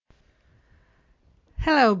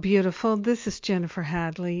Hello, beautiful. This is Jennifer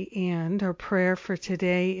Hadley, and our prayer for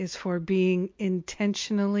today is for being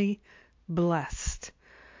intentionally blessed.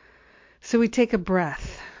 So we take a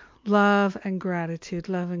breath. Love and gratitude,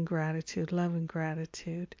 love and gratitude, love and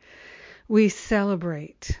gratitude. We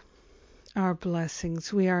celebrate our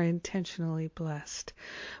blessings. We are intentionally blessed.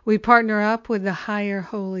 We partner up with the higher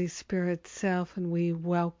Holy Spirit self, and we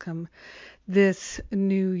welcome this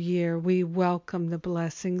new year. We welcome the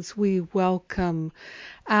blessings. We welcome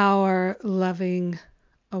our loving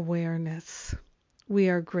awareness. We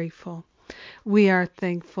are grateful. We are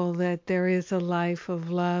thankful that there is a life of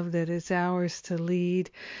love that is ours to lead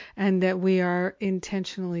and that we are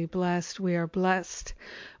intentionally blessed. We are blessed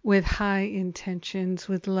with high intentions,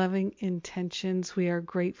 with loving intentions. We are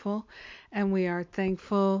grateful and we are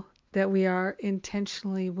thankful that we are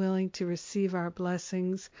intentionally willing to receive our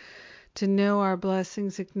blessings, to know our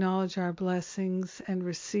blessings, acknowledge our blessings, and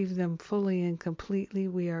receive them fully and completely.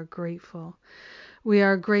 We are grateful. We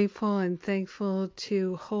are grateful and thankful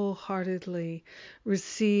to wholeheartedly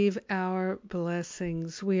receive our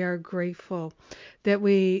blessings. We are grateful that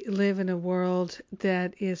we live in a world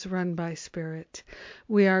that is run by Spirit.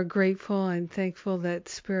 We are grateful and thankful that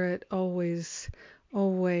Spirit always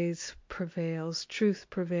prevails. Truth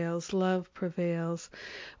prevails. Love prevails.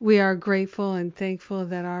 We are grateful and thankful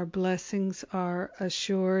that our blessings are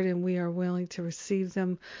assured and we are willing to receive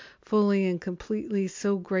them fully and completely.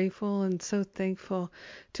 So grateful and so thankful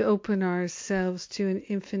to open ourselves to an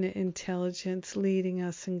infinite intelligence leading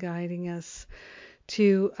us and guiding us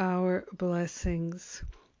to our blessings.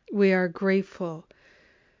 We are grateful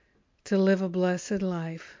to live a blessed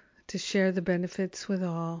life, to share the benefits with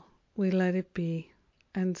all. We let it be.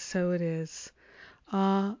 And so it is.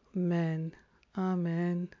 Amen.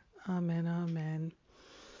 Amen. Amen.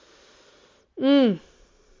 Amen.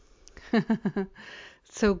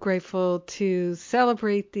 So grateful to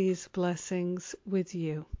celebrate these blessings with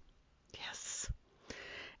you. Yes.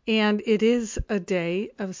 And it is a day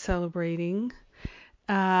of celebrating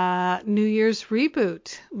New Year's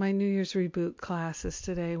Reboot. My New Year's Reboot class is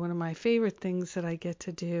today, one of my favorite things that I get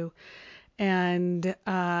to do. And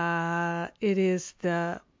it is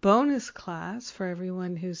the bonus class for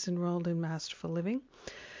everyone who's enrolled in Masterful Living.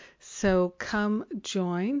 So come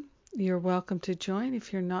join. You're welcome to join.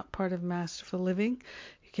 If you're not part of Masterful Living,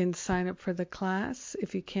 you can sign up for the class.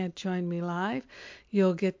 If you can't join me live,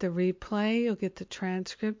 you'll get the replay, you'll get the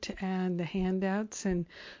transcript and the handouts, and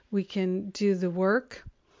we can do the work,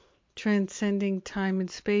 transcending time and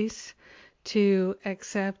space, to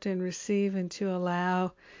accept and receive and to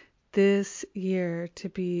allow this year to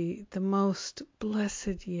be the most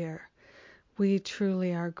blessed year. We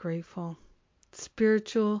truly are grateful.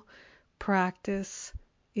 Spiritual practice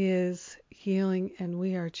is healing, and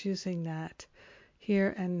we are choosing that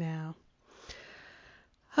here and now.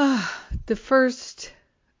 The first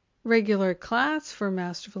regular class for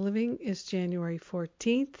Masterful Living is January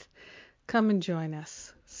 14th. Come and join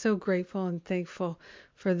us. So grateful and thankful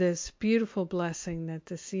for this beautiful blessing that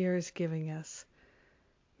this year is giving us.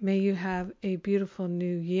 May you have a beautiful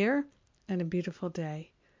new year and a beautiful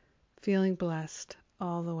day. Feeling blessed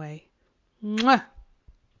all the way. Mwah!